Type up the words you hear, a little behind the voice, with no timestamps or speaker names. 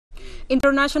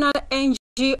International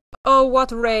NGO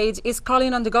WaterAid is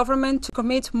calling on the government to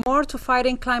commit more to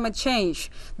fighting climate change.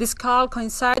 This call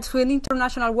coincides with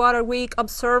International Water Week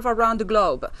observed around the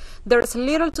globe. There is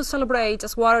little to celebrate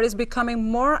as water is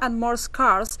becoming more and more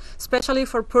scarce, especially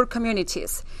for poor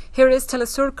communities. Here is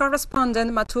Telesur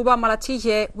correspondent Matuba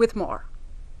Malatije with more.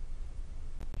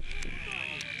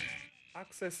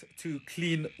 Access to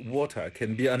clean water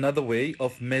can be another way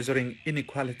of measuring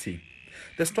inequality.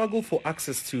 The struggle for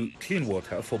access to clean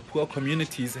water for poor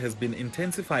communities has been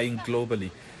intensifying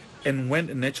globally, and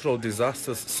when natural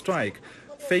disasters strike,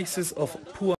 faces of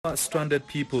poor, stranded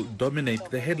people dominate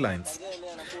the headlines.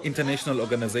 International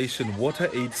organization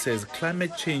WaterAid says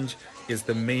climate change is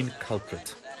the main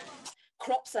culprit.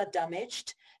 Crops are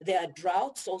damaged. There are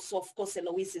droughts. Also, of course,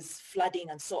 Eloise is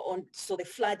flooding and so on. So the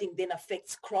flooding then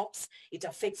affects crops. It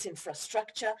affects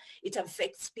infrastructure. It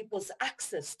affects people's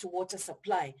access to water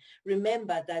supply.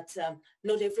 Remember that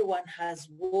not everyone has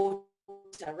water,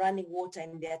 running water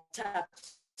in their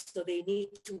taps. So they need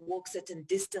to walk certain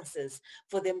distances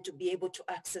for them to be able to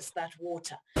access that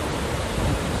water.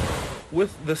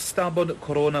 With the stubborn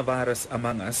coronavirus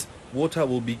among us, water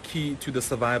will be key to the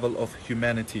survival of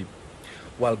humanity.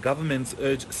 While governments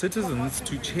urge citizens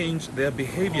to change their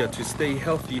behavior to stay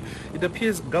healthy, it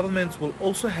appears governments will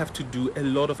also have to do a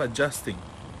lot of adjusting,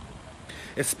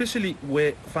 especially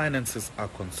where finances are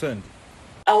concerned.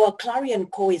 Our clarion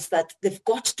call is that there've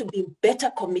got to be better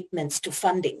commitments to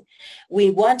funding. We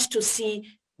want to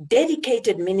see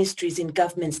dedicated ministries in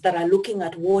governments that are looking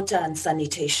at water and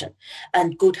sanitation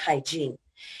and good hygiene.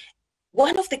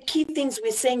 One of the key things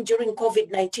we're saying during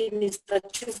COVID-19 is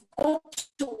that you've got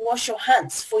to wash your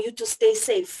hands for you to stay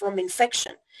safe from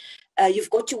infection. You've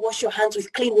got to wash your hands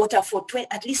with clean water for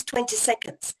at least 20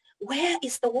 seconds. Where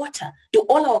is the water? Do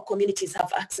all our communities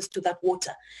have access to that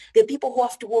water? There are people who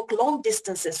have to walk long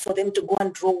distances for them to go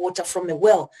and draw water from a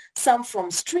well, some from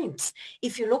streams.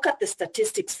 If you look at the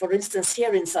statistics, for instance,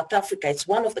 here in South Africa, it's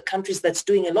one of the countries that's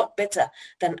doing a lot better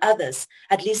than others.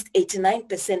 At least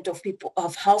 89%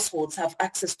 of households have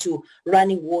access to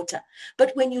running water.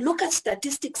 But when you look at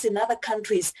statistics in other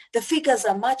countries, the figures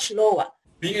are much lower.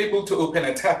 Being able to open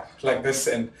a tap like this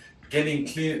and getting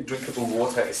clean, drinkable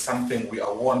water is something we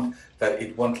are warned that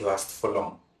it won't last for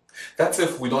long. That's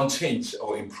if we don't change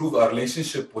or improve our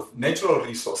relationship with natural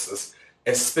resources,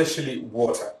 especially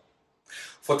water.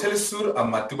 For Telesur,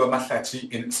 I'm Matuba Mahlachi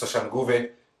in Soshanguve,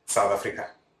 South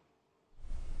Africa.